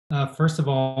First of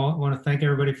all, I want to thank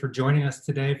everybody for joining us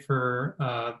today for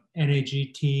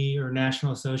NAGT, or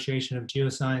National Association of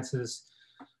Geosciences,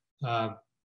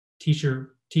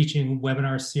 teaching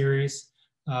webinar series.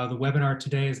 The webinar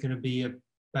today is going to be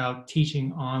about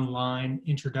teaching online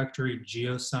introductory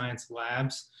geoscience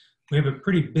labs. We have a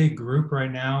pretty big group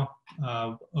right now,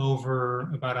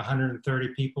 over about 130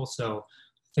 people, so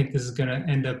I think this is going to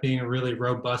end up being a really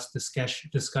robust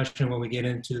discussion when we get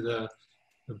into the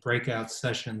breakout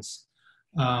sessions.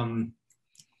 I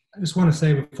just want to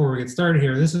say before we get started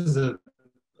here, this is a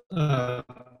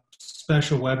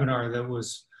special webinar that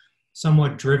was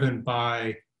somewhat driven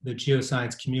by the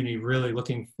geoscience community really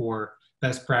looking for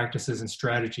best practices and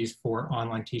strategies for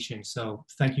online teaching. So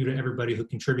thank you to everybody who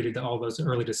contributed to all those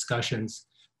early discussions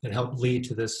that helped lead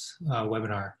to this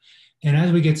webinar. And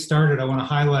as we get started, I want to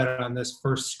highlight on this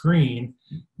first screen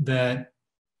that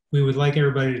we would like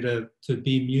everybody to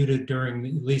be muted during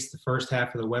at least the first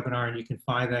half of the webinar, and you can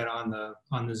find that on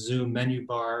the Zoom menu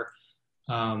bar.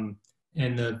 And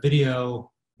the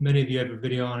video, many of you have a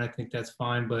video on, I think that's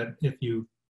fine, but if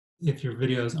your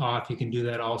video is off, you can do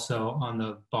that also on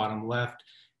the bottom left.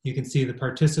 You can see the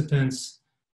participants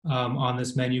on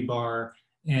this menu bar,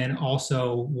 and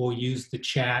also we'll use the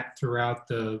chat throughout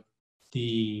the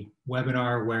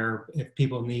webinar, where if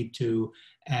people need to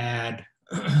add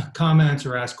comments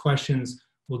or ask questions,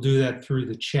 we'll do that through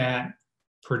the chat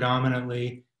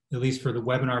predominantly, at least for the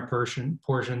webinar portion.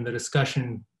 The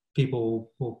discussion,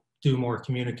 people will do more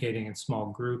communicating in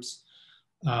small groups.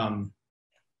 And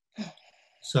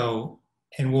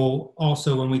we'll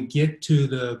also, when we get to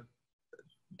the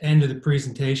end of the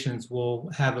presentations, we'll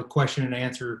have a question and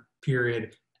answer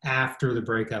period after the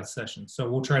breakout session. So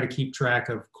we'll try to keep track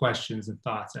of questions and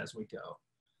thoughts as we go.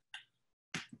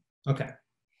 Okay.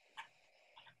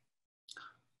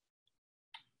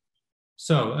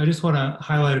 So I just want to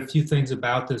highlight a few things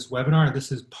about this webinar.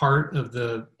 This is part of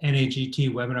the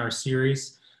NAGT webinar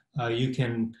series. You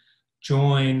can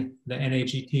join the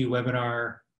NAGT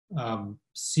webinar.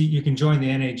 You can join the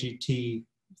NAGT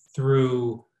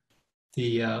through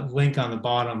the link on the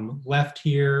bottom left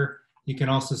here. You can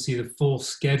also see the full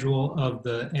schedule of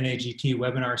the NAGT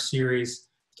webinar series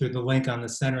through the link on the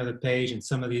center of the page, and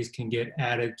some of these can get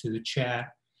added to the chat.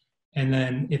 And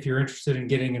then if you're interested in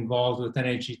getting involved with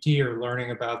NAGT or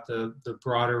learning about the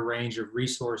broader range of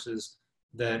resources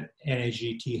that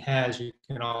NAGT has, you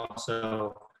can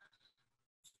also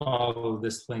follow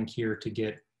this link here to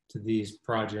get to these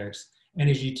projects.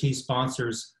 NAGT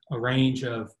sponsors a range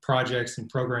of projects and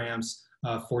programs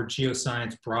for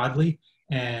geoscience broadly,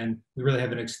 and we really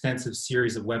have an extensive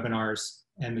series of webinars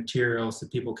and materials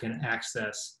that people can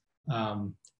access.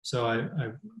 So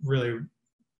I really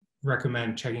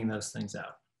recommend checking those things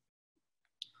out.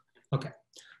 Okay,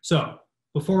 so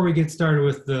before we get started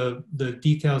with the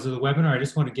details of the webinar, I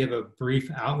just want to give a brief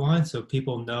outline so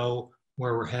people know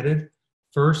where we're headed.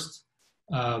 First,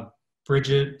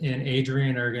 Bridget and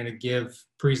Adrian are going to give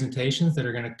presentations that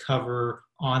are going to cover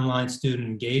online student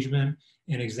engagement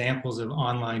and examples of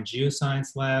online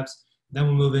geoscience labs. Then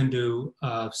we'll move into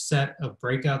a set of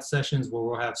breakout sessions where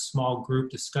we'll have small group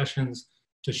discussions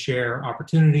to share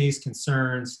opportunities,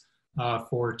 concerns,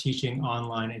 for teaching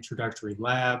online introductory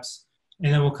labs.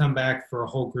 And then we'll come back for a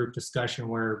whole group discussion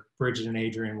where Bridget and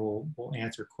Adrian will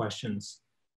answer questions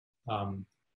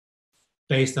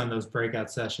based on those breakout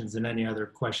sessions and any other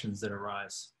questions that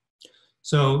arise.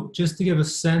 So just to give a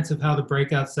sense of how the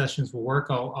breakout sessions will work,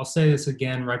 I'll say this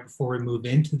again right before we move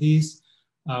into these.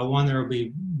 One, there will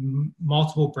be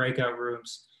multiple breakout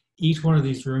rooms. Each one of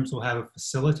these rooms will have a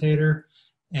facilitator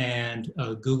and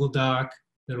a Google Doc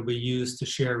that'll be used to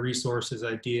share resources,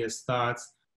 ideas,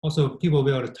 thoughts. Also, people will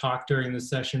be able to talk during the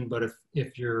session, but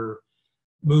if you're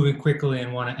moving quickly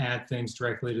and want to add things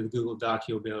directly to the Google Doc,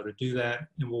 you'll be able to do that.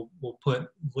 And we'll put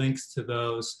links to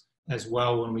those as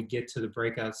well when we get to the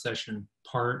breakout session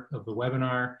part of the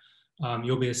webinar.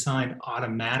 You'll be assigned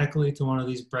automatically to one of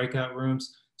these breakout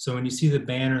rooms. So when you see the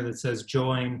banner that says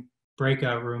join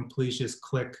breakout room, please just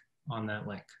click on that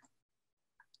link.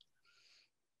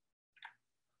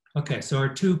 Okay, so our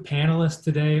two panelists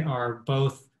today are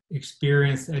both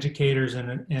experienced educators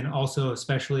and also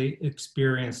especially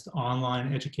experienced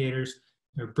online educators.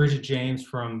 They're Bridget James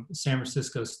from San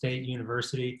Francisco State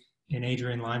University and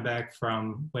Adrian Lineback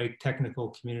from Wake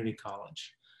Technical Community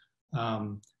College.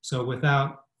 So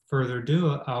without further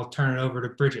ado, I'll turn it over to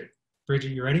Bridget.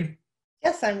 Bridget, you ready?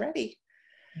 Yes, I'm ready.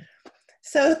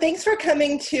 So thanks for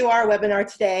coming to our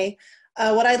webinar today.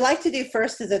 What I'd like to do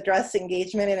first is address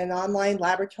engagement in an online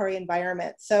laboratory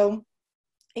environment. So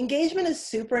engagement is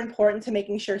super important to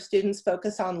making sure students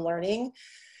focus on learning.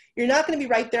 You're not going to be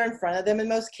right there in front of them in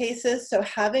most cases, so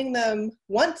having them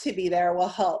want to be there will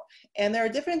help. And there are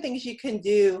different things you can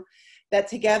do that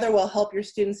together will help your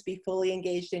students be fully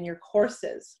engaged in your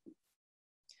courses.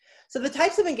 So the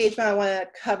types of engagement I want to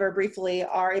cover briefly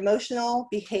are emotional,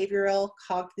 behavioral,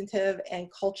 cognitive, and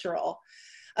cultural.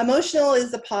 Emotional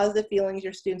is the positive feelings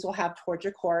your students will have towards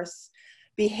your course.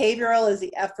 Behavioral is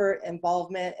the effort,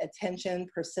 involvement, attention,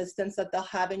 persistence that they'll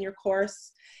have in your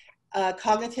course.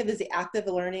 Cognitive is the active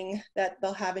learning that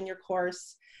they'll have in your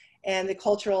course. And the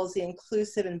cultural is the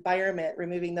inclusive environment,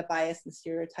 removing the bias and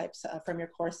stereotypes from your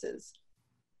courses.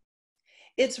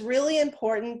 It's really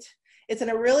important. It's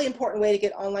a really important way to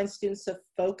get online students to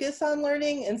focus on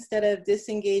learning instead of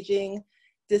disengaging,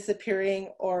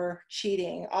 disappearing, or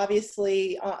cheating.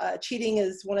 Obviously, cheating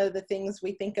is one of the things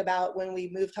we think about when we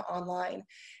move to online.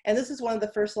 And this is one of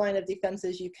the first line of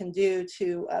defenses you can do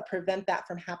to prevent that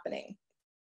from happening.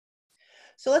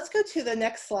 So let's go to the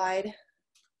next slide.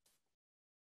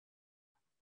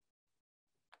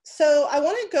 So I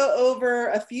want to go over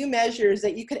a few measures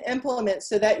that you can implement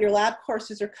so that your lab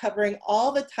courses are covering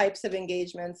all the types of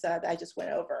engagements that I just went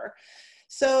over.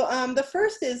 So the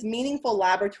first is meaningful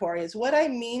laboratories. What I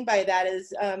mean by that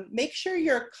is make sure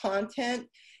your content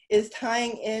is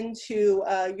tying into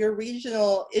your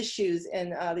regional issues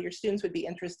and that your students would be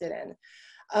interested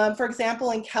in. For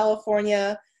example, in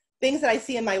California, things that I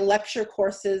see in my lecture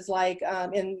courses, like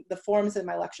in the forums in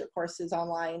my lecture courses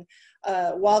online,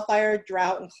 wildfire,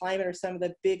 drought, and climate are some of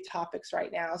the big topics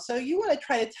right now. So you want to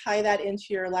try to tie that into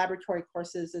your laboratory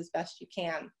courses as best you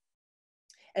can,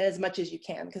 and as much as you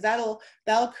can, because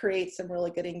that'll create some really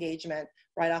good engagement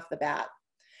right off the bat.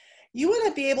 You want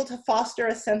to be able to foster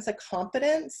a sense of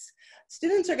competence.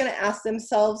 Students are going to ask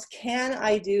themselves, can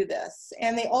I do this?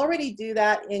 And they already do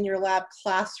that in your lab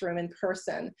classroom in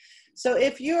person. So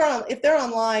if they're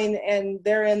online and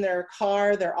they're in their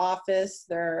car, their office,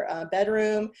 their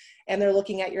bedroom, and they're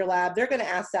looking at your lab, they're going to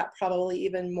ask that probably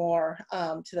even more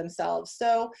to themselves.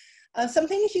 So some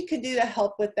things you can do to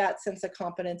help with that sense of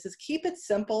competence is keep it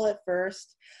simple at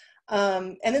first,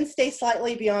 and then stay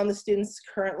slightly beyond the student's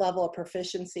current level of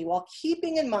proficiency while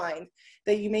keeping in mind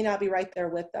that you may not be right there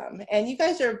with them. And you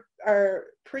guys are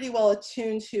pretty well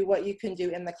attuned to what you can do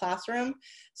in the classroom.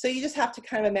 So you just have to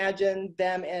kind of imagine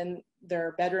them in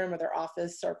their bedroom or their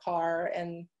office or car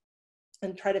and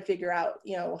try to figure out,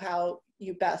 you know, how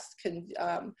you best can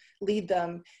lead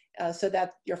them so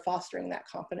that you're fostering that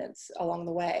competence along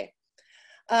the way.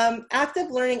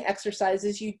 Active learning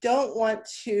exercises, you don't want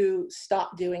to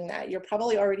stop doing that. You're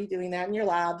probably already doing that in your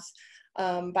labs.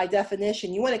 By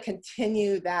definition, you want to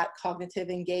continue that cognitive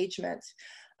engagement.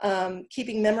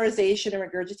 Keeping memorization and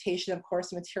regurgitation of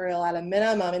course material at a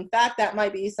minimum. In fact, that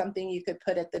might be something you could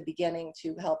put at the beginning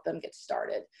to help them get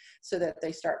started so that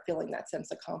they start feeling that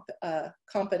sense of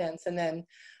competence, and then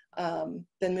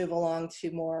move along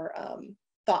to more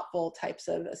thoughtful types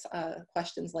of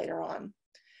questions later on.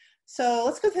 So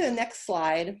let's go to the next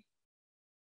slide.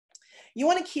 You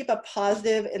want to keep a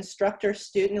positive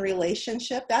instructor-student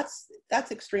relationship. That's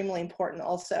extremely important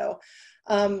also.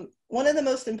 One of the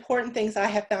most important things I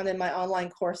have found in my online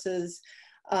courses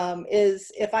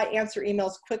is if I answer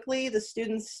emails quickly, the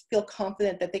students feel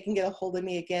confident that they can get a hold of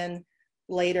me again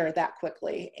later that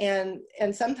quickly. And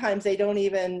sometimes they don't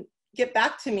even get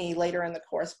back to me later in the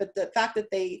course, but the fact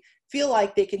that they feel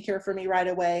like they can hear from me right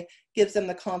away gives them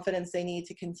the confidence they need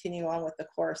to continue on with the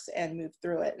course and move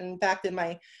through it. And in fact, in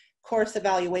my course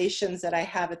evaluations that I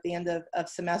have at the end of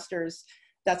semesters,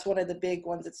 that's one of the big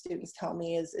ones that students tell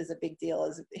me is a big deal,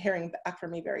 is hearing back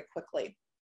from me very quickly.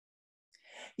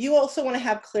 You also want to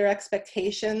have clear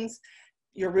expectations,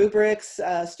 your rubrics,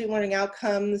 student learning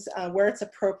outcomes, where it's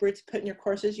appropriate to put in your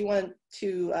courses. You want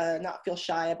to not feel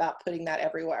shy about putting that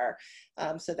everywhere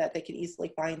so that they can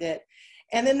easily find it.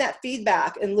 And then that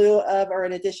feedback in lieu of or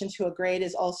in addition to a grade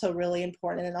is also really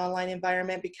important in an online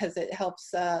environment, because it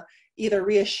helps either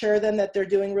reassure them that they're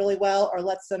doing really well or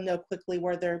lets them know quickly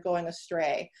where they're going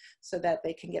astray so that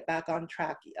they can get back on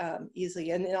track easily.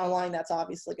 And in online, that's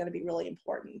obviously going to be really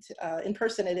important. In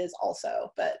person, it is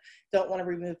also, but don't want to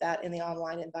remove that in the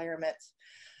online environment.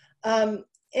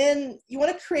 And you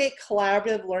want to create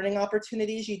collaborative learning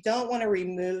opportunities. You don't want to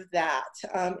remove that.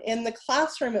 In the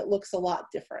classroom, it looks a lot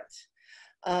different.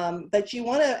 But you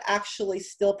want to actually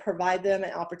still provide them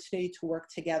an opportunity to work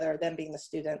together, them being the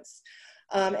students.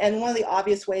 And one of the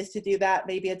obvious ways to do that,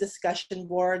 maybe a discussion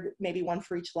board, maybe one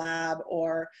for each lab,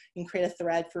 or you can create a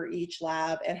thread for each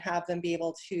lab and have them be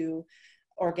able to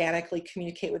organically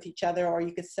communicate with each other, or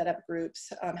you could set up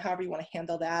groups, however you want to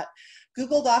handle that.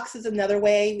 Google Docs is another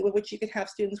way with which you can have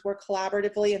students work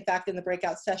collaboratively. In fact, in the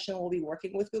breakout session, we'll be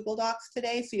working with Google Docs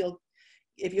today, so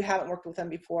if you haven't worked with them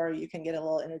before, you can get a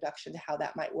little introduction to how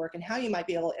that might work and how you might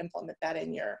be able to implement that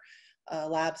in your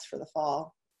labs for the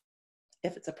fall,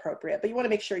 if it's appropriate. But you want to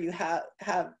make sure you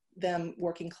have them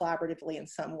working collaboratively in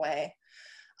some way.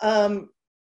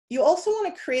 You also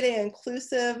want to create an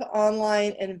inclusive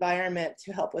online environment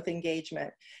to help with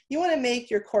engagement. You want to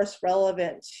make your course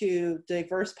relevant to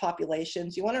diverse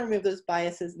populations. You want to remove those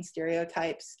biases and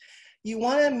stereotypes. You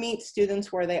want to meet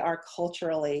students where they are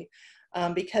culturally,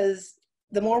 because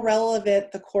the more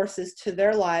relevant the course is to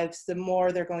their lives, the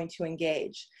more they're going to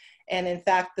engage. And in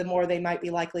fact, the more they might be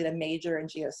likely to major in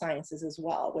geosciences as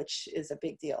well, which is a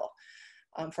big deal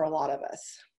for a lot of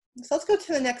us. So let's go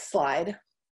to the next slide.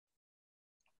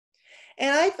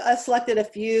 And I've selected a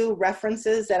few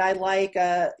references that I'd like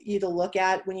you to look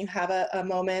at when you have a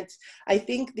moment. I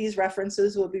think these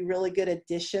references will be really good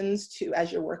additions to,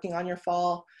 as you're working on your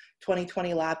fall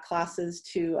 2020 lab classes,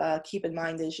 to keep in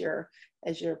mind as you're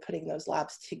putting those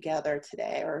labs together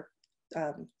today or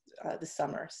this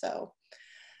summer. So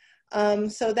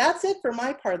that's it for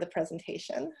my part of the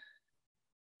presentation.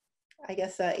 I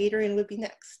guess Adrian would be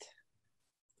next.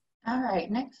 All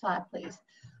right, next slide, please.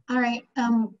 All right.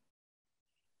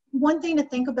 One thing to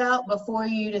think about before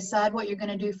you decide what you're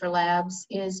going to do for labs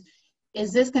is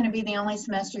this going to be the only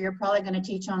semester you're probably going to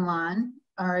teach online?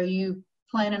 Or are you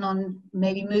planning on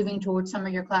maybe moving towards some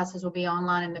of your classes will be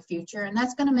online in the future? And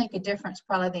that's going to make a difference,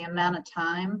 probably the amount of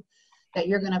time that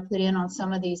you're going to put in on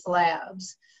some of these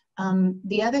labs.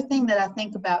 The other thing that I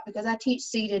think about, because I teach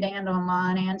seated and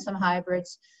online and some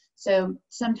hybrids, so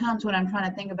sometimes what I'm trying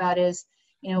to think about is,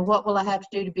 you know, what will I have to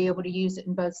do to be able to use it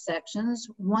in both sections?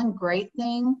 One great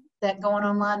thing that going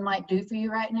online might do for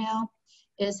you right now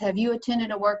is, have you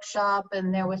attended a workshop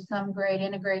and there was some great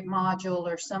integrate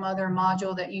module or some other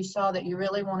module that you saw that you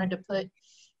really wanted to put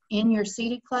in your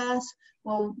seated class?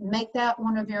 Well, make that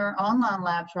one of your online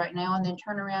labs right now and then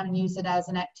turn around and use it as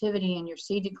an activity in your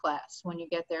seated class when you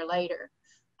get there later.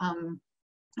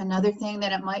 Another thing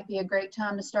that it might be a great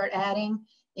time to start adding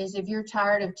is, if you're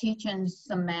tired of teaching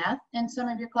some math in some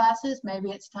of your classes,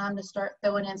 maybe it's time to start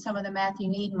throwing in some of the math you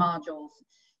need modules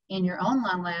in your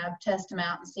online lab, test them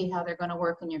out and see how they're going to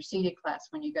work in your seated class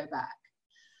when you go back.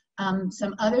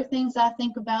 Some other things I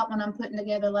think about when I'm putting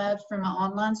together labs for my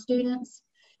online students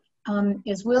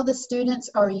is, will the students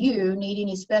or you need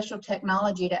any special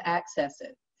technology to access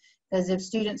it? Because if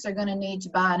students are going to need to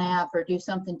buy an app or do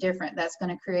something different, that's going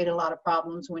to create a lot of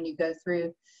problems when you go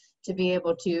through to be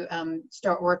able to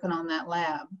start working on that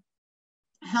lab.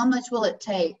 How much will it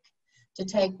take to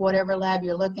take whatever lab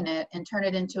you're looking at and turn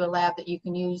it into a lab that you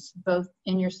can use both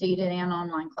in your seated and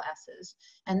online classes?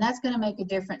 And that's going to make a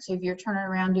difference if you're turning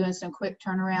around doing some quick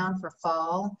turnaround for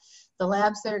fall. The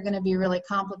labs that are going to be really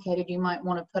complicated, you might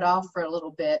want to put off for a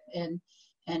little bit and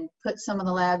put some of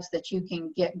the labs that you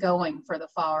can get going for the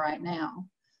fall right now.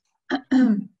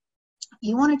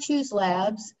 You want to choose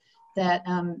labs that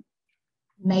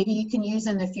maybe you can use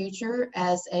in the future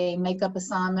as a makeup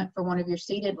assignment for one of your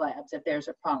seated labs if there's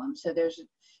a problem. So there's,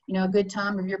 you know, a good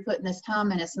time if you're putting this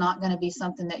time, and it's not going to be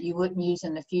something that you wouldn't use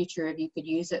in the future if you could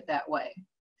use it that way.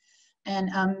 And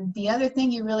the other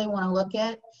thing you really want to look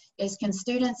at is, can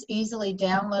students easily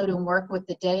download and work with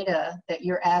the data that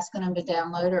you're asking them to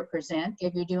download or present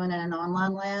if you're doing it in an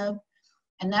online lab?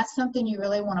 And that's something you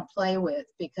really want to play with,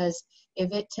 because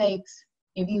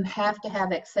if you have to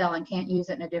have Excel and can't use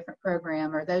it in a different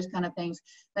program or those kind of things,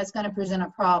 that's going to present a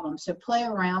problem. So play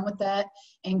around with that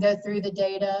and go through the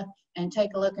data and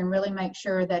take a look and really make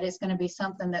sure that it's going to be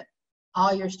something that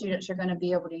all your students are going to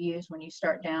be able to use when you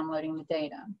start downloading the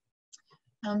data.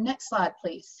 Next slide,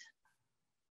 please.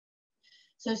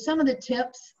 So some of the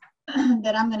tips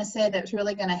that I'm going to say that's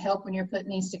really going to help when you're putting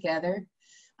these together.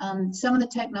 Some of the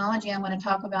technology I'm going to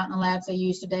talk about in the labs I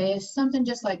use today is something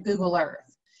just like Google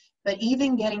Earth. But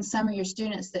even getting some of your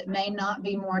students that may not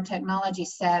be more technology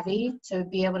savvy to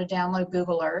be able to download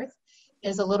Google Earth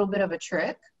is a little bit of a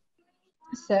trick.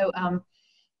 So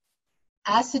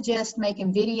I suggest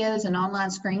making videos and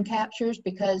online screen captures,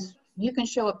 because you can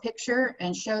show a picture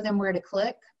and show them where to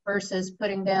click versus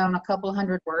putting down a couple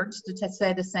hundred words to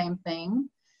say the same thing.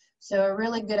 So a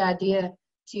really good idea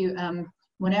to,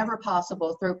 whenever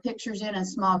possible, throw pictures in and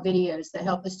small videos that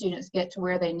help the students get to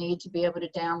where they need to be able to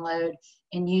download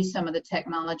and use some of the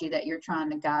technology that you're trying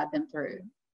to guide them through.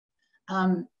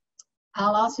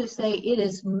 I'll also say it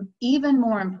is even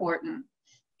more important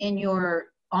in your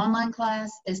online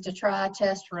class is to try a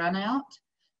test run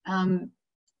out.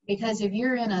 Because if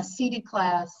you're in a seated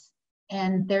class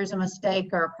and there's a mistake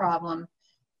or a problem,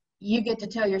 you get to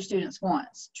tell your students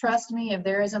once. Trust me, if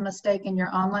there is a mistake in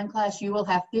your online class, you will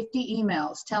have 50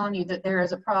 emails telling you that there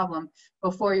is a problem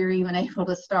before you're even able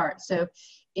to start. So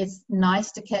it's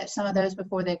nice to catch some of those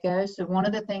before they go. So one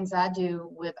of the things I do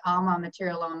with all my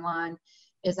material online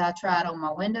is I try it on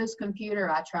my Windows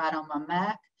computer, I try it on my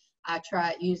Mac, I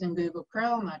try it using Google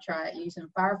Chrome, I try it using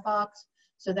Firefox.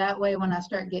 So that way when I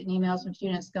start getting emails from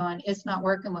students going, it's not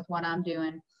working with what I'm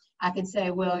doing, I can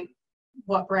say, well,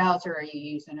 what browser are you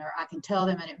using? Or I can tell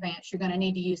them in advance, you're going to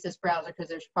need to use this browser because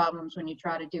there's problems when you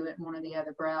try to do it in one of the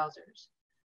other browsers.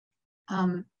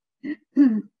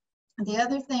 The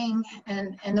other thing,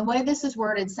 and the way this is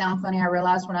worded sound funny, I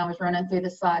realized when I was running through the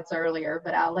slides earlier,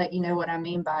 but I'll let you know what I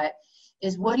mean by it,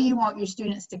 is what do you want your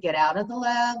students to get out of the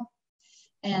lab?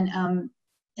 And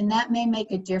that may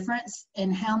make a difference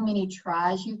in how many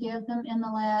tries you give them in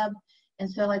the lab. And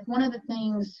so like one of the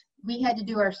things, we had to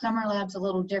do our summer labs a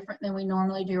little different than we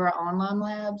normally do our online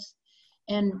labs.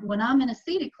 And when I'm in a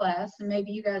seated class, and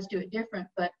maybe you guys do it different,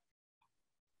 but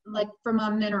like for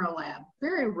my mineral lab,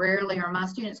 very rarely are my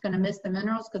students going to miss the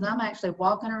minerals because I'm actually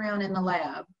walking around in the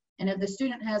lab. And if the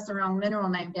student has the wrong mineral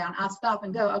name down, I stop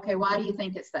and go, okay, why do you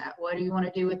think it's that? What do you want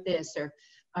to do with this?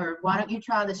 Or why don't you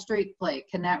try the streak plate?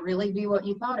 Can that really be what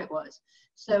you thought it was?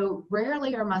 So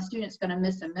rarely are my students going to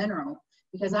miss a mineral,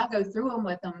 because I go through them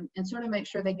with them and sort of make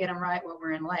sure they get them right when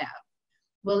we're in lab.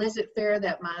 Well, is it fair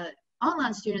that my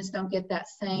online students don't get that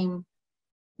same,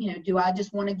 you know, do I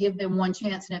just want to give them one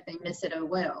chance and if they miss it, oh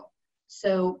well.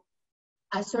 So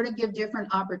I sort of give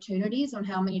different opportunities on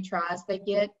how many tries they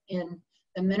get in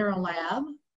the mineral lab.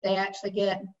 They actually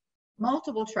get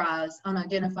multiple tries on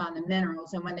identifying the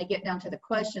minerals, and when they get down to the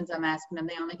questions I'm asking them,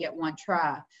 they only get one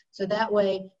try. So that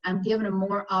way I'm giving them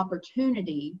more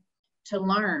opportunity to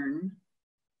learn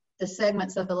the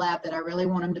segments of the lab that I really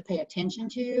want them to pay attention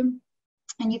to.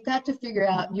 And you've got to figure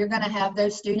out, you're going to have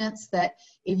those students that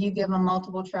if you give them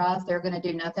multiple tries, they're going to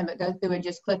do nothing but go through and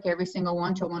just click every single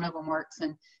one till one of them works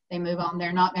and they move on.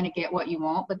 They're not going to get what you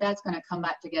want, but that's going to come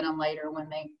back to get them later when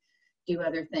they do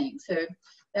other things. So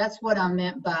that's what I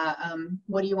meant by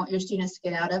what do you want your students to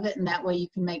get out of it, and that way you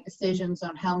can make decisions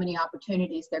on how many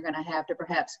opportunities they're going to have to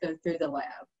perhaps go through the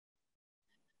lab.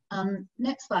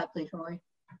 Next slide, please, Rory.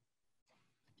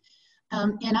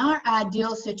 In our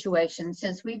ideal situation,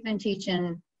 since we've been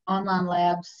teaching online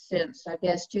labs since, I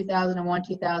guess, 2001,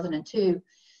 2002,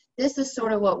 this is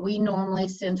sort of what we normally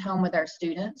send home with our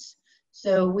students.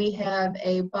 So we have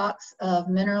a box of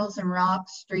minerals and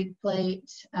rocks, streak plate,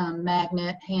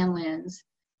 magnet, hand lens,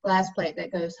 glass plate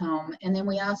that goes home. And then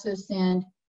we also send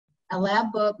a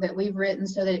lab book that we've written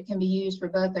so that it can be used for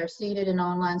both our seated and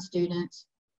online students.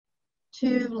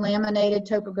 2 laminated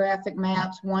topographic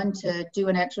maps, one to do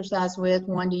an exercise with,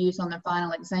 one to use on their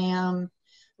final exam,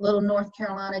 little North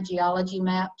Carolina geology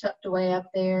map tucked away up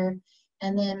there.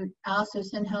 And then I also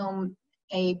send home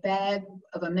a bag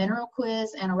of a mineral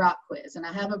quiz and a rock quiz. And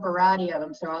I have a variety of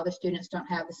them, so all the students don't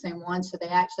have the same one, so they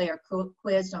actually are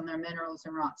quizzed on their minerals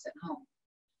and rocks at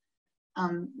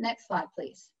home. Next slide,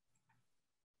 please.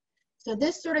 So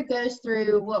this sort of goes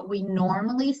through what we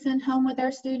normally send home with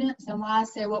our students. And why I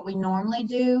say what we normally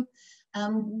do,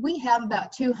 we have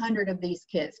about 200 of these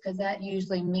kits because that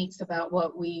usually meets about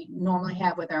what we normally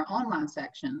have with our online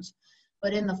sections.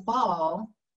 But in the fall,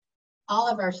 all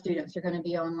of our students are going to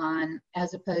be online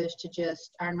as opposed to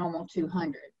just our normal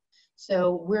 200.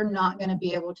 So we're not going to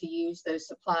be able to use those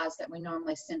supplies that we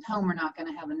normally send home. We're not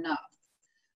going to have enough.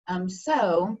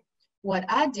 So what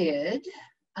I did,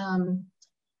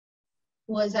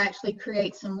 was actually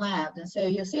create some labs. And so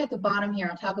you'll see at the bottom here,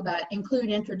 I'll talk about include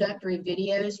introductory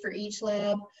videos for each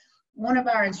lab. One of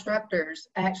our instructors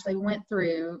actually went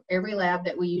through every lab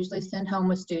that we usually send home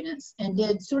with students and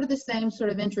did sort of the same sort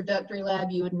of introductory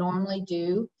lab you would normally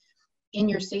do in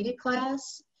your seated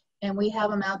class. And we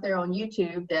have them out there on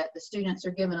YouTube that the students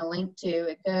are given a link to.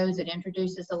 It goes, it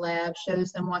introduces the lab,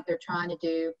 shows them what they're trying to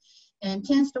do, and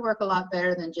tends to work a lot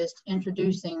better than just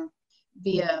introducing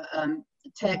via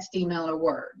text, email, or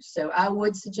words. So I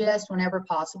would suggest whenever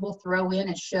possible, throw in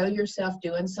and show yourself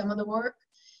doing some of the work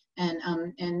and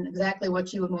exactly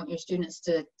what you would want your students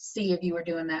to see if you were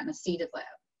doing that in a seated lab.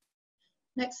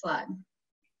 Next slide.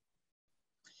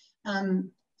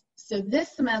 So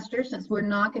this semester, since we're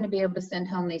not going to be able to send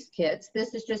home these kits,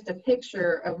 this is just a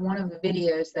picture of one of the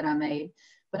videos that I made.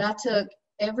 But I took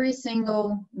every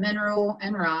single mineral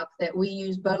and rock that we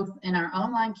use both in our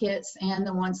online kits and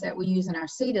the ones that we use in our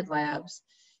seated labs.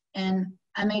 And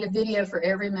I made a video for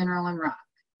every mineral and rock.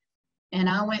 And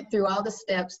I went through all the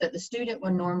steps that the student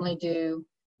would normally do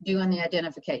doing the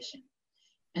identification.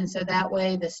 And so that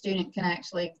way the student can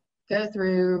actually go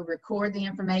through, record the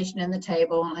information in the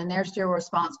table, and they're still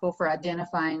responsible for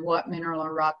identifying what mineral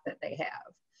or rock that they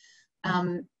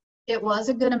have. It was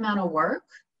a good amount of work,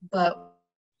 but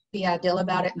the ideal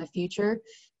about it in the future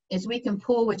is we can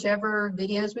pull whichever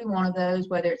videos we want of those,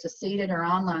 whether it's a seated or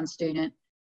online student.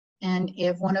 And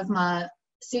if one of my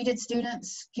seated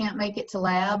students can't make it to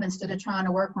lab, instead of trying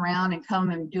to work around and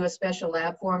come and do a special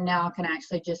lab for them, now I can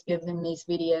actually just give them these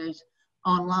videos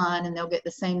online, and they'll get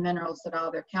the same minerals that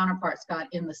all their counterparts got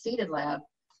in the seated lab,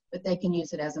 but they can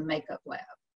use it as a makeup lab.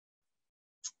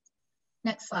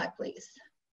 Next slide, please.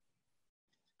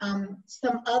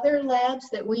 Some other labs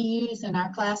that we use in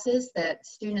our classes that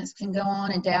students can go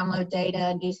on and download data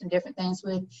and do some different things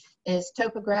with is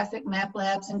topographic map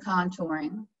labs and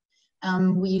contouring.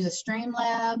 We use a stream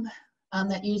lab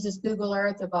that uses Google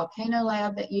Earth, a volcano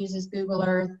lab that uses Google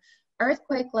Earth,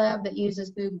 earthquake lab that uses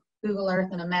Google Earth,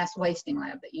 and a mass wasting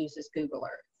lab that uses Google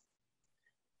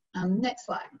Earth. Next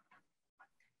slide.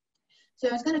 So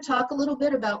I was going to talk a little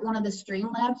bit about one of the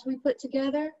stream labs we put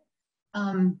together.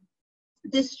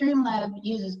 This stream lab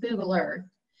uses Google Earth,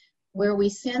 where we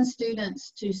send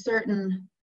students to certain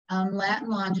lat and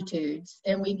longitudes,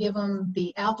 and we give them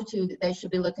the altitude that they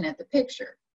should be looking at the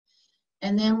picture.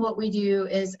 And then what we do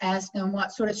is ask them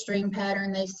what sort of stream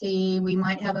pattern they see. We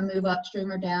might have them move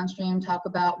upstream or downstream, talk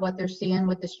about what they're seeing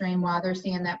with the stream, why they're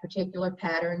seeing that particular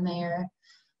pattern there.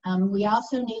 We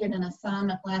also needed an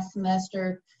assignment last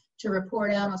semester to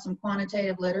report out on some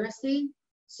quantitative literacy.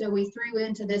 So we threw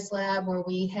into this lab where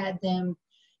we had them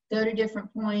go to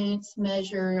different points,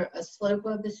 measure a slope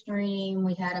of the stream.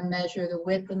 We had them measure the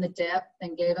width and the depth,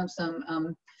 and gave them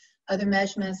some other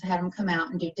measurements, had them come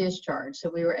out and do discharge.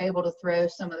 So we were able to throw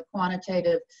some of the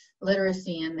quantitative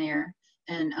literacy in there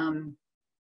and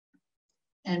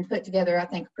put together, I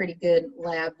think, a pretty good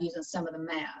lab using some of the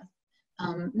math.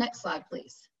 Next slide,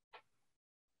 please.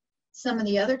 Some of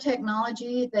the other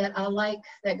technology that I like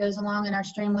that goes along in our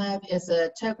stream lab is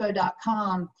a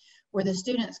topo.com, where the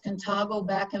students can toggle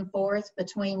back and forth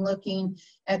between looking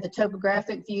at the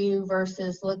topographic view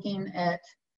versus looking at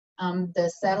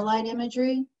the satellite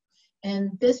imagery.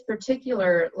 And this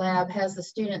particular lab has the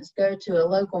students go to a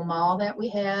local mall that we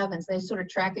have, and they sort of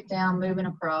track it down, moving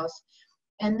across.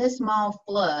 And this mall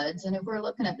floods, and if we're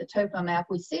looking at the topo map,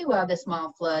 we see why this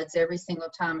mall floods every single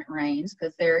time it rains,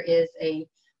 because there is a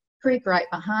creek right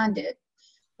behind it.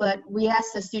 But we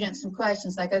ask the students some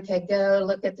questions like, okay, go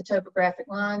look at the topographic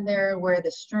line there, where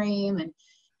the stream,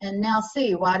 and now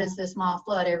see, why does this mall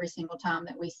flood every single time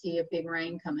that we see a big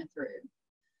rain coming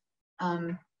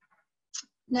through?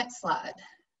 Next slide.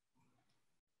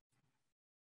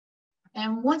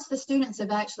 And once the students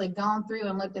have actually gone through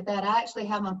and looked at that, I actually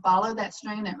have them follow that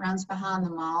stream that runs behind the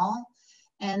mall,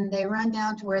 and they run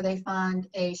down to where they find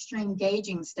a stream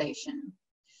gauging station.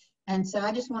 And so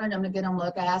I just wanted them to get a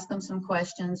look. I asked them some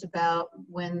questions about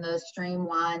when the stream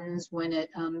widens, when it,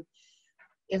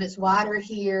 if it's wider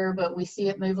here, but we see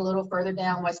it move a little further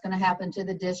down, what's going to happen to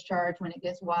the discharge when it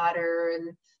gets wider,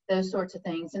 and those sorts of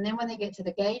things. And then when they get to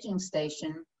the gauging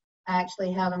station, I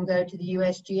actually have them go to the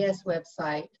USGS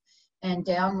website and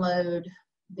download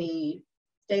the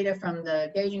data from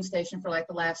the gauging station for like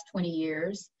the last 20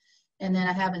 years. And then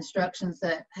I have instructions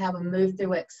that have them move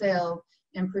through Excel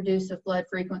and produce a flood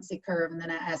frequency curve. And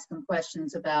then I ask them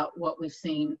questions about what we've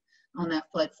seen on that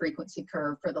flood frequency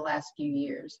curve for the last few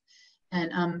years.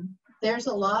 And there's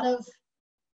a lot of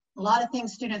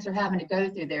things students are having to go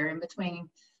through there in between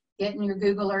getting your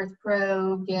Google Earth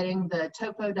Pro, getting the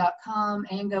topo.com,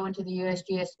 and going to the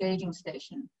USGS gauging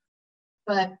station.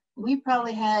 But we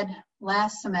probably had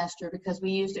last semester, because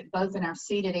we used it both in our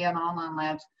seated and online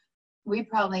labs, we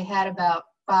probably had about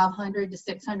 500 to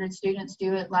 600 students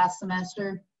do it last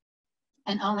semester,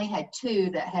 and only had 2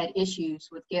 that had issues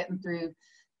with getting through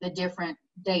the different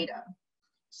data.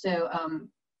 So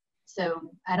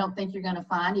I don't think you're going to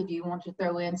find, if you want to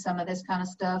throw in some of this kind of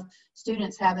stuff,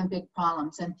 students having big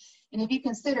problems. And if you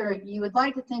consider, you would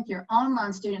like to think your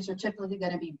online students are typically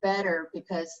going to be better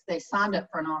because they signed up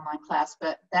for an online class,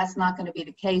 but that's not going to be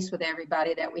the case with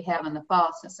everybody that we have in the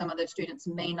fall, since some of those students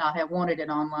may not have wanted it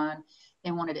online,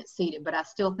 they wanted it seated. But I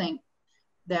still think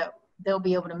that they'll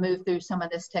be able to move through some of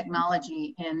this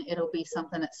technology, and it'll be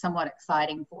something that's somewhat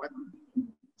exciting for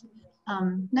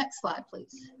them. Next slide,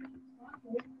 please.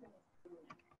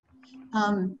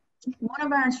 One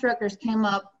of our instructors came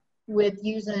up with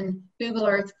using Google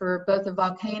Earth for both a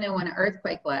volcano and an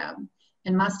earthquake lab,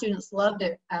 and my students loved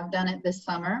it. I've done it this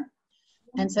summer.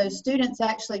 And so students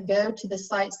actually go to the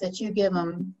sites that you give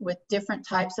them with different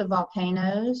types of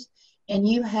volcanoes, and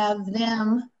you have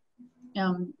them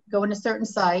go into certain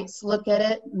sites, look at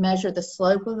it, measure the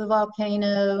slope of the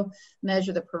volcano,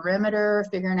 measure the perimeter,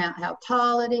 figuring out how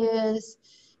tall it is.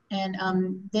 And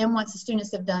then once the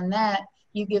students have done that,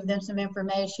 you give them some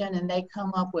information and they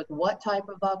come up with what type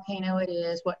of volcano it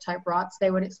is, what type of rocks they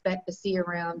would expect to see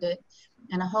around it,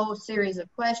 and a whole series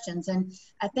of questions. And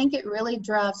I think it really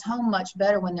drives home much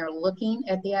better when they're looking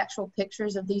at the actual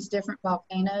pictures of these different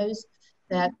volcanoes,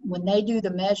 that when they do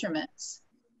the measurements,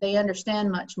 they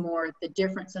understand much more the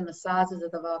difference in the sizes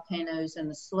of the volcanoes and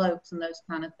the slopes and those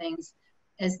kind of things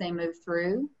as they move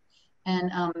through. And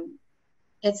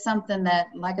it's something that,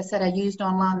 like I said, I used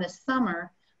online this summer.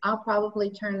 I'll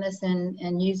probably turn this in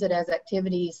and use it as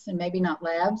activities, and maybe not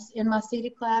labs in my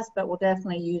seated class, but we'll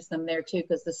definitely use them there too,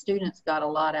 because the students got a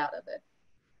lot out of it.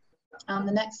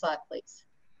 The next slide, please.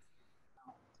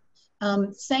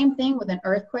 Same thing with an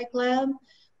earthquake lab.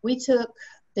 We took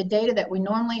the data that we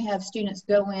normally have students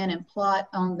go in and plot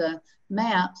on the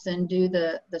maps and do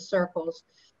the circles.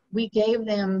 We gave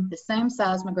them the same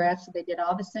seismographs, so they did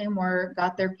all the same work,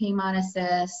 got their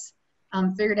P-S,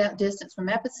 figured out distance from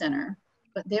epicenter.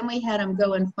 But then we had them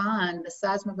go and find the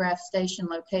seismograph station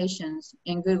locations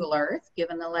in Google Earth,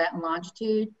 given the lat and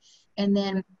longitude. And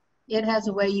then it has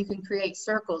a way you can create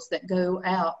circles that go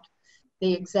out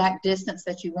the exact distance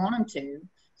that you want them to.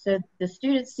 So the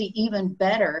students see even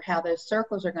better how those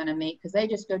circles are going to meet, because they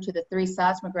just go to the 3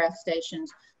 seismograph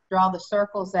stations, draw the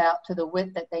circles out to the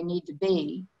width that they need to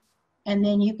be. And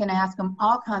then you can ask them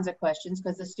all kinds of questions,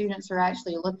 because the students are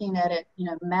actually looking at it, you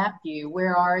know, map view.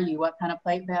 Where are you? What kind of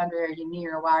plate boundary are you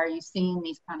near? Why are you seeing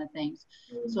these kind of things?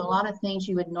 So a lot of things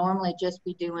you would normally just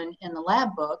be doing in the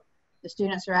lab book, the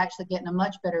students are actually getting a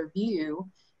much better view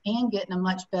and getting a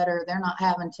much better, they're not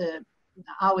having to,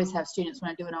 I always have students when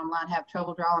I do it online have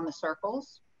trouble drawing the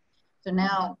circles. So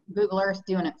now Google Earth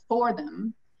doing it for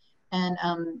them, and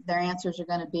their answers are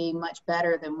going to be much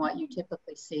better than what you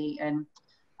typically see. And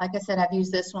like I said, I've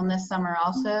used this one this summer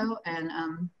also, and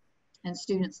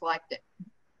students liked it.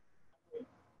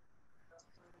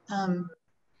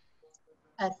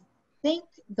 I think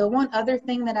the one other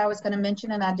thing that I was going to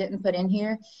mention and I didn't put in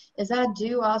here is I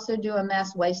do also do a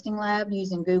mass wasting lab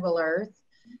using Google Earth,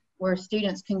 where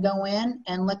students can go in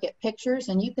and look at pictures,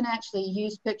 and you can actually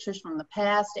use pictures from the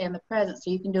past and the present.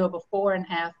 So you can do a before and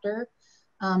after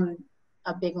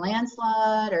a big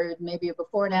landslide, or maybe a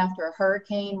before and after a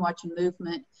hurricane, watching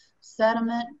movement,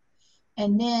 sediment.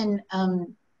 And then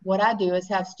what I do is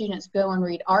have students go and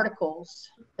read articles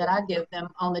that I give them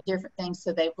on the different things.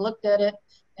 So they've looked at it,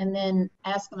 and then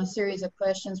ask them a series of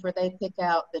questions where they pick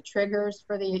out the triggers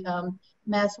for the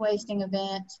mass wasting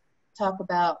event, talk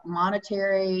about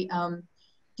monetary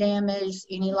damage,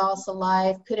 any loss of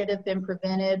life, could it have been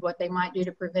prevented, what they might do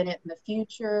to prevent it in the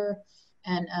future.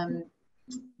 And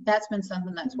that's been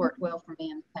something that's worked well for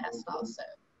me in the past also.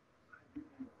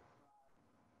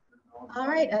 All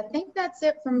right, I think that's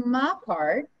it from my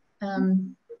part.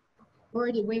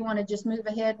 Or do we want to just move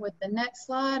ahead with the next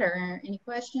slide, or any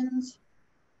questions?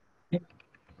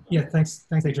 Yeah, thanks,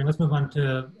 Adrian. Let's move on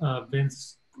to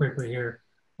Vince quickly here.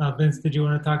 Vince, did you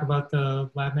want to talk about the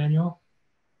lab manual?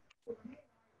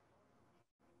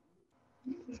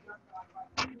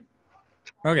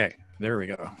 Okay, there we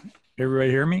go. Everybody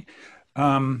hear me?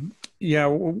 Yeah,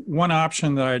 one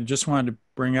option that I just wanted to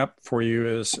bring up for you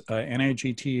is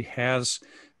NAGT has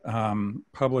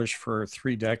published for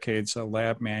 3 decades a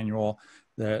lab manual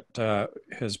that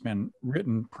has been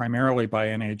written primarily by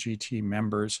NAGT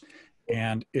members,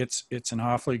 and it's an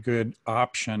awfully good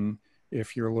option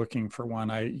if you're looking for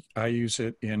one. I use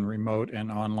it in remote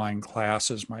and online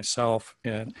classes myself,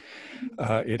 and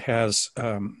it has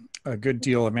a good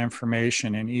deal of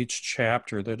information in each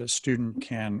chapter that a student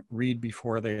can read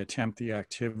before they attempt the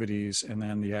activities. And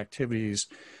then the activities,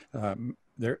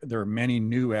 there are many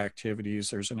new activities.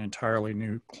 There's an entirely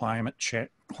new climate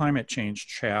change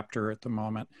chapter at the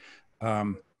moment. At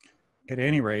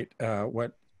any rate,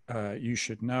 what you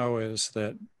should know is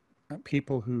that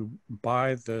people who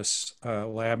buy this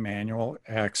lab manual,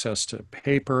 access to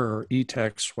paper or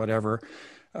e-text, whatever,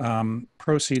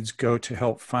 proceeds go to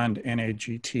help fund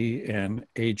NAGT and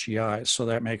AGI. So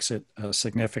that makes it a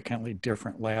significantly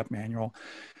different lab manual.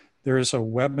 There is a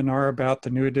webinar about the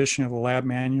new edition of the lab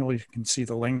manual. You can see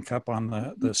the link up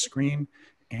on the screen.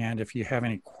 And if you have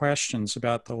any questions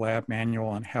about the lab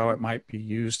manual and how it might be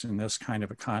used in this kind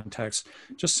of a context,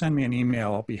 just send me an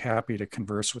email. I'll be happy to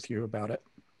converse with you about it.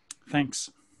 Thanks.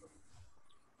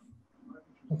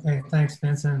 Okay, thanks,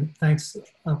 Vincent. Thanks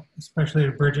especially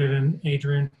to Bridget and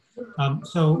Adrian.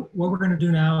 So what we're going to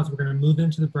do now is we're going to move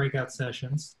into the breakout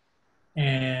sessions.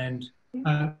 And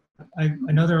I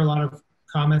know there are a lot of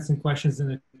comments and questions in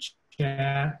the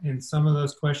chat, and some of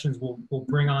those questions we'll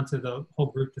bring onto the whole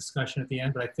group discussion at the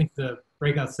end, but I think the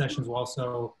breakout sessions will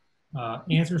also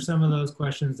answer some of those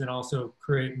questions and also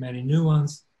create many new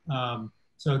ones.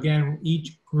 So again,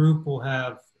 each group will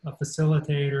have a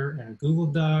facilitator and a Google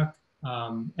Doc.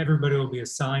 Everybody will be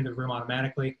assigned a room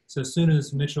automatically. So as soon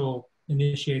as Mitchell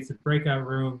initiates the breakout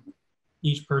room,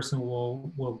 each person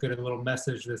will get a little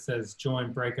message that says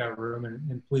join breakout room,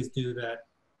 and please do that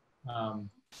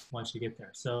once you get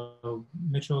there. So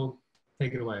Mitchell,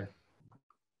 take it away.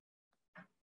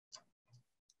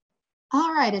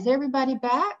 All right, is everybody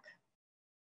back?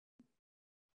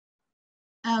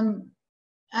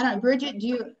 I don't, Bridget,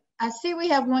 I see we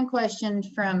have one question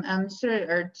from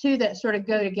or two that sort of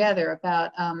go together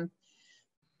about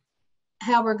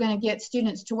how we're going to get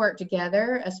students to work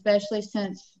together, especially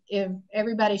since if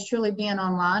everybody's truly being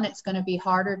online, it's going to be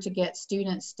harder to get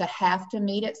students to have to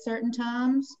meet at certain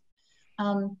times.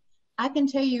 I can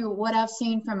tell you what I've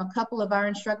seen from a couple of our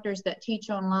instructors that teach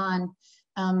online.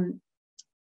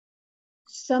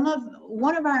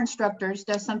 One of our instructors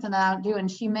does something that I don't do, and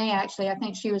she may actually, I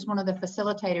think she was one of the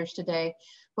facilitators today,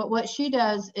 but what she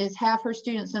does is have her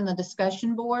students in the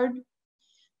discussion board.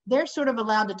 They're sort of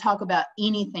allowed to talk about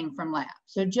anything from lab.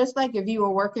 So just like if you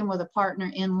were working with a partner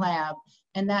in lab,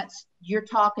 and you're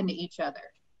talking to each other,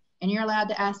 and you're allowed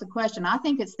to ask the question, I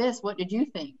think it's this, what did you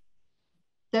think?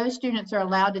 Those students are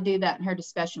allowed to do that in her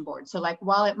discussion board. So like,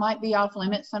 while it might be off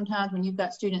limits sometimes when you've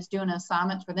got students doing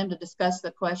assignments for them to discuss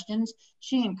the questions,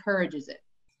 she encourages it.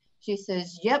 She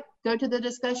says, yep, go to the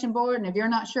discussion board, and if you're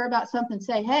not sure about something,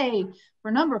 say, hey, for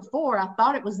number 4, I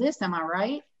thought it was this, am I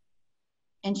right?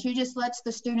 And she just lets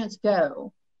the students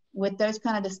go with those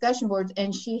kind of discussion boards,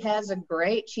 and she's had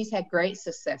great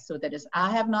success with it.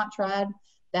 I have not tried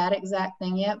that exact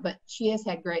thing yet, but she has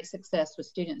had great success with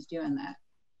students doing that.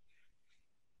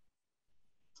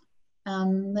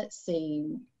 Let's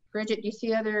see, Bridget, do you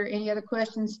see any other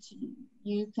questions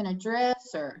you can address,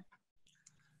 or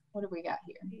what do we got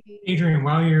here? Adrian,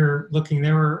 while you're looking,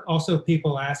 there were also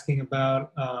people asking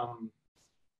about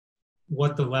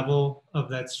what the level of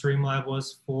that Streamlab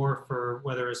was for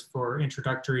whether it's for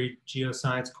introductory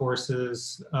geoscience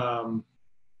courses,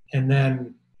 and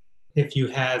then if you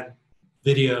had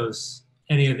videos,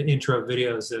 any of the intro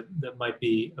videos that might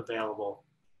be available.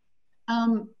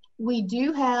 We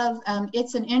do have,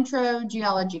 it's an intro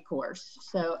geology course.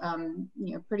 So,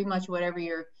 pretty much whatever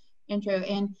your intro,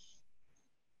 and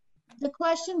the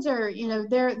questions are,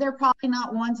 they're probably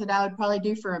not ones that I would probably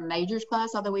do for a majors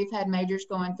class, although we've had majors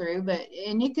going through,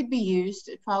 and it could be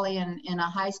used probably in a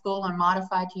high school or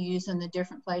modified to use in the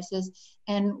different places.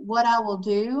 And what I will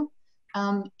do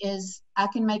is I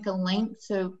can make a link,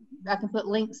 so I can put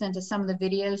links into some of the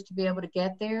videos to be able to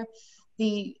get there.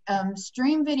 The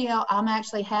stream video, I'm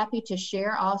actually happy to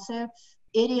share also.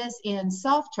 It is in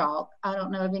soft chalk. I don't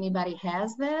know if anybody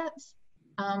has that,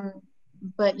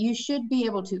 but you should be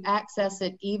able to access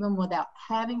it even without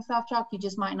having soft chalk. You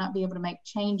just might not be able to make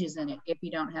changes in it if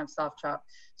you don't have soft chalk.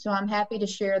 So I'm happy to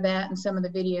share that and some of the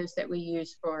videos that we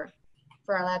use for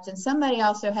our labs. And somebody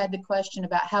also had the question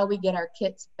about how we get our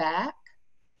kits back.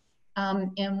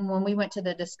 And when we went to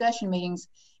the discussion meetings,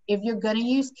 if you're going to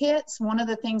use kits, one of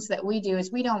the things that we do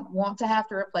is we don't want to have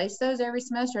to replace those every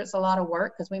semester. It's a lot of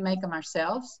work because we make them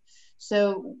ourselves.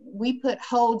 So we put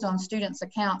holds on students'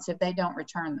 accounts if they don't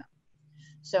return them.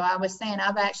 So I was saying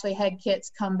I've actually had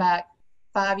kits come back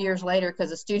 5 years later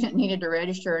because a student needed to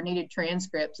register or needed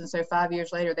transcripts. And so 5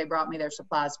 years later, they brought me their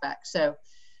supplies back. So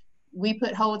we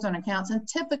put holds on accounts, and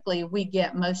typically we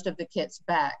get most of the kits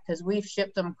back because we've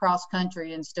shipped them cross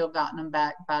country and still gotten them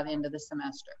back by the end of the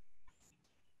semester.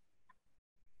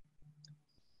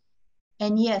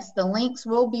 And yes, the links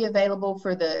will be available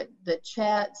for the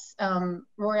chats.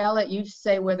 Rory, I'll let you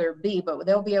say whether it be, but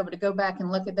they'll be able to go back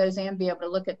and look at those and be able to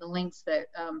look at the links that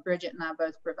Bridget and I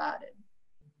both provided.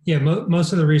 Yeah,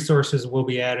 most of the resources will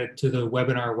be added to the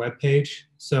webinar webpage.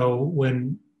 So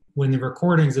when the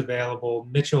recording's available,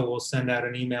 Mitchell will send out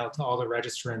an email to all the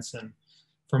registrants, and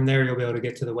from there you'll be able to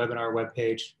get to the webinar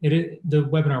webpage. The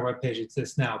webinar webpage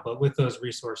exists now, but with those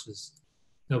resources,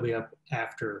 they'll be up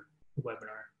after the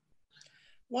webinar.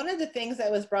 One of the things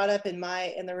that was brought up in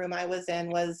the room I was in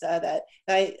was that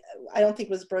I don't think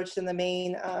was broached in the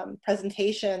main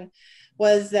presentation,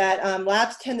 was that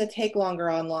labs tend to take longer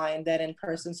online than in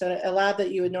person. So a lab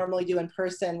that you would normally do in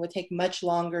person would take much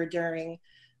longer during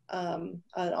an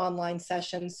online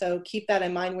session. So keep that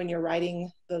in mind when you're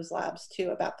writing those labs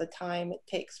too, about the time it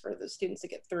takes for the students to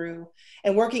get through.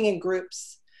 And working in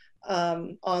groups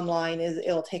online,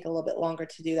 it'll take a little bit longer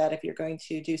to do that if you're going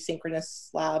to do synchronous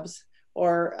labs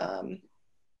or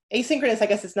Asynchronous, I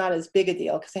guess it's not as big a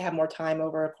deal because they have more time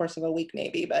over a course of a week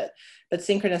maybe, but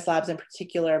synchronous labs in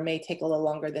particular may take a little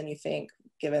longer than you think,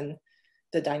 given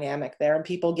the dynamic there and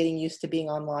people getting used to being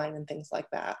online and things like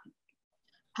that.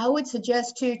 I would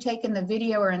suggest too, taking the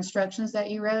video or instructions that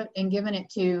you wrote and giving it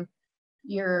to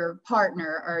your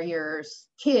partner or your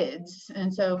kids.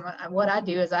 And so what I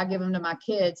do is I give them to my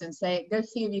kids and say, go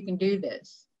see if you can do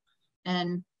this.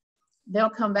 And they'll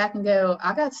come back and go,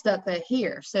 I got stuck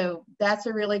here. So that's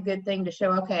a really good thing to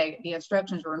show, okay, the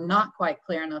instructions were not quite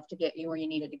clear enough to get you where you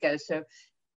needed to go. So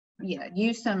yeah,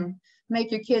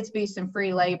 make your kids be some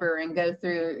free labor and go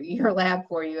through your lab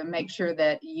for you and make sure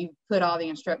that you put all the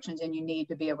instructions in you need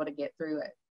to be able to get through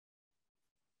it.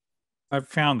 I've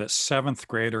found that 7th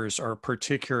graders are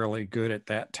particularly good at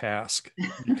that task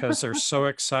because they're so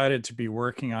excited to be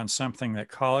working on something that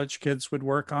college kids would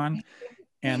work on.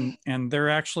 And they're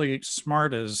actually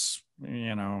smart as,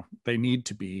 you know, they need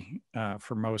to be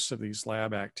for most of these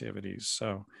lab activities.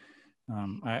 So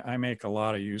I make a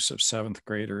lot of use of 7th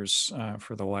graders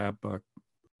for the lab book.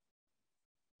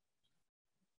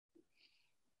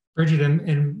 Bridget,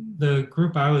 in the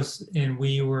group I was in,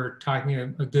 we were talking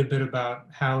a good bit about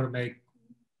how to make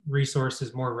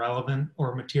resources more relevant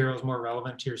or materials more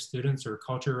relevant to your students or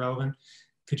culture relevant.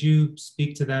 Could you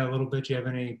speak to that a little bit? Do you have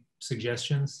any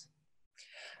suggestions?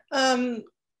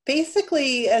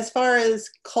 Basically, as far as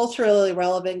culturally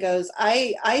relevant goes,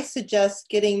 I suggest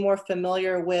getting more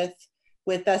familiar with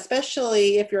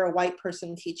especially if you're a white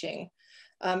person teaching.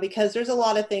 Because there's a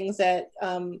lot of things that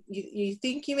you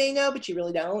think you may know, but you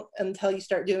really don't until you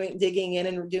start digging in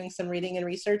and doing some reading and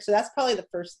research. So that's probably the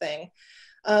first thing.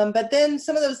 But then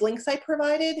some of those links I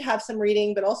provided have some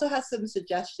reading, but also has some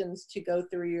suggestions to go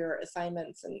through your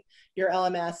assignments and your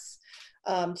LMS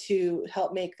to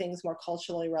help make things more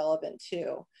culturally relevant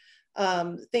too.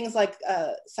 Things like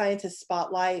scientist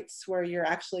spotlights, where you're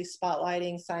actually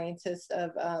spotlighting scientists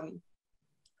of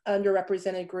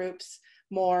underrepresented groups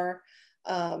more.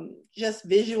 Just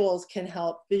visuals can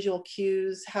help, visual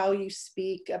cues, how you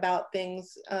speak about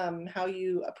things, how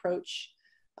you approach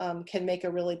can make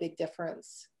a really big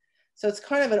difference. So it's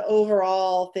kind of an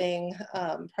overall thing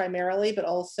primarily, but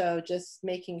also just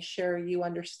making sure you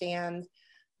understand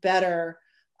better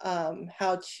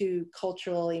how to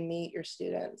culturally meet your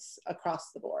students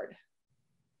across the board.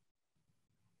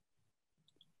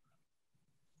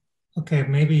 Okay,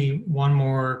 maybe one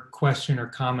more question or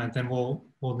comment, then we'll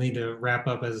need to wrap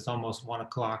up as it's almost 1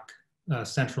 o'clock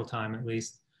Central Time at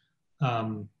least.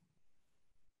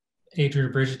 Adrian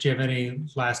or Bridget, do you have any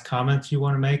last comments you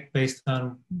want to make based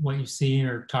on what you've seen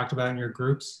or talked about in your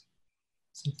groups?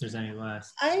 See if there's any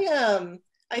last.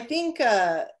 I think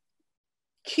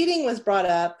cheating was brought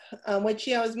up, which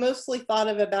is mostly thought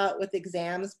of about with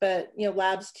exams, but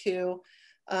labs too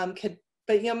could.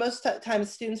 But most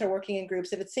times students are working in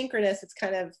groups. If it's synchronous, it's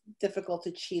kind of difficult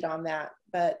to cheat on that.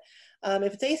 But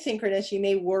if it's asynchronous, you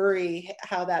may worry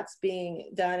how that's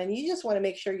being done. And you just want to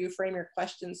make sure you frame your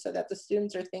questions so that the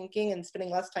students are thinking and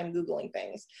spending less time Googling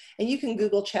things. And you can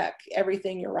Google check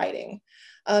everything you're writing.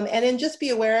 And then just be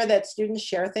aware that students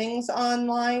share things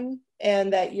online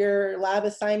and that your lab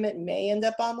assignment may end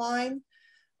up online.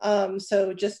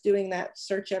 So just doing that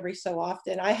search every so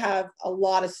often. I have a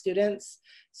lot of students,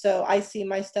 so I see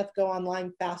my stuff go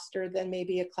online faster than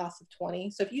maybe a class of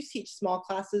 20. So if you teach small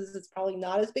classes, it's probably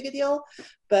not as big a deal,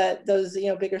 but those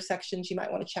bigger sections, you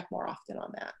might want to check more often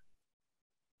on that.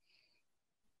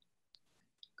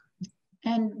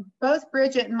 And both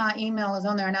Bridget and my email is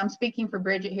on there, and I'm speaking for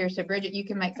Bridget here. So Bridget, you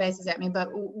can make faces at me, but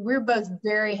we're both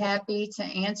very happy to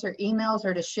answer emails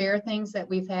or to share things that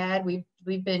we've had.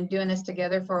 We've been doing this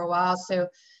together for a while. So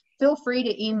feel free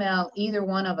to email either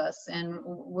one of us, and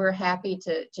we're happy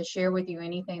to share with you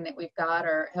anything that we've got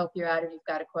or help you out if you've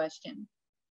got a question.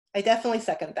 I definitely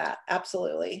second that.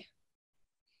 Absolutely.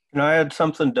 Can I add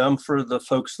something dumb for the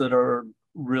folks that are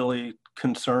really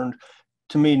concerned?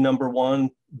 To me, number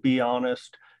one, be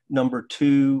honest. Number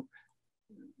two,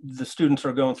 the students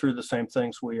are going through the same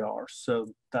things we are, so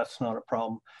that's not a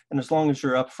problem. And as long as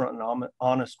you're upfront and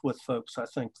honest with folks, I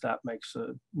think that makes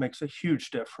a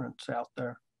huge difference out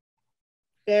there.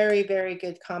 Very, very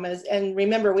good comments. And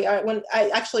remember, I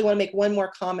actually want to make one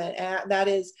more comment, and that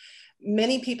is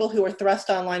many people who are thrust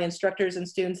online, instructors and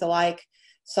students alike,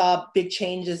 saw big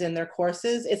changes in their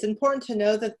courses. It's important to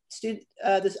know that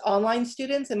this online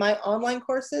students in my online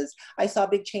courses, I saw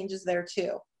big changes there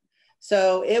too.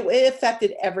 So it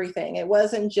affected everything. It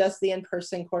wasn't just the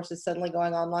in-person courses suddenly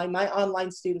going online. My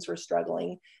online students were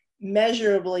struggling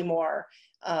measurably more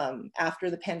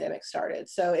after the pandemic started.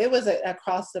 So it was an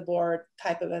across the board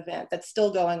type of event that's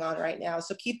still going on right now.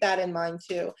 So keep that in mind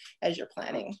too as you're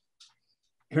planning.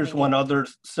 Here's one other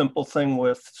simple thing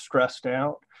with stressed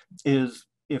out is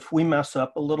if we mess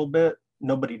up a little bit,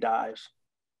 nobody dies.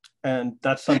 And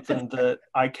that's something that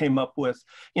I came up with.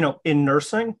 You know, in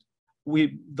nursing,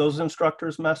 those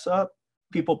instructors mess up,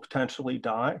 people potentially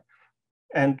die.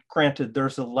 And granted,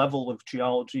 there's a level of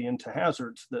geology into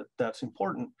hazards that's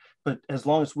important. But as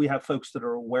long as we have folks that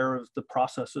are aware of the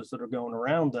processes that are going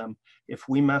around them, if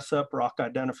we mess up rock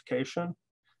identification,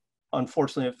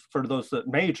 unfortunately, for those that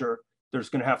major, there's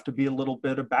going to have to be a little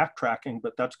bit of backtracking,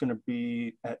 but that's going to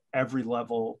be at every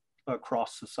level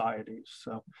across societies.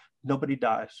 So nobody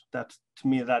dies. That's, to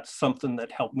me, that's something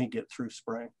that helped me get through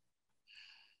spring.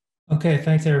 Okay,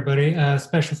 thanks everybody.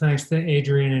 Special thanks to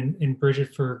Adrian and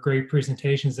Bridget for great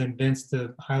presentations, and Vince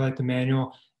to highlight the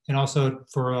manual, and also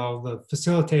for all the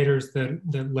facilitators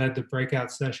that led the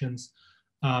breakout sessions.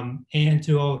 And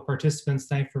to all the participants,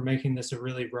 thanks for making this a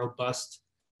really robust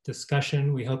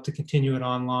discussion. We hope to continue it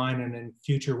online and in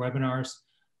future webinars.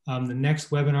 The next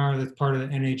webinar that's part of the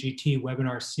NAGT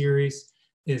webinar series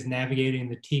is Navigating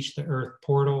the Teach the Earth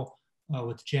portal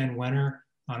with Jen Wenner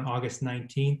on August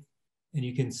 19th. And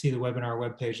you can see the webinar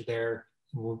webpage there.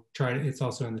 We'll try to, it's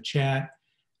also in the chat.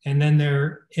 And then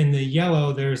there in the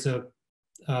yellow, there's a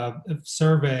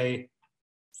survey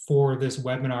for this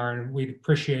webinar, and we'd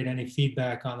appreciate any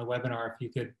feedback on the webinar if you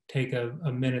could take a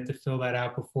minute to fill that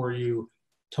out before you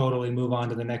totally move on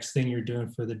to the next thing you're doing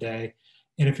for the day.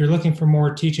 And if you're looking for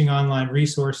more teaching online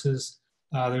resources,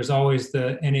 there's always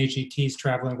the NAGT's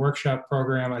Traveling Workshop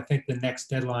Program. I think the next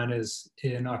deadline is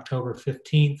in October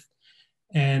 15th.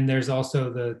 And there's also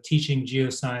the Teaching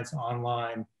Geoscience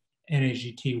Online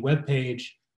NAGT webpage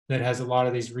that has a lot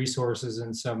of these resources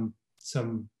and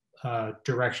some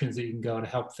directions that you can go to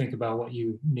help think about what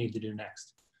you need to do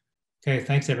next. Okay,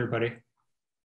 thanks everybody.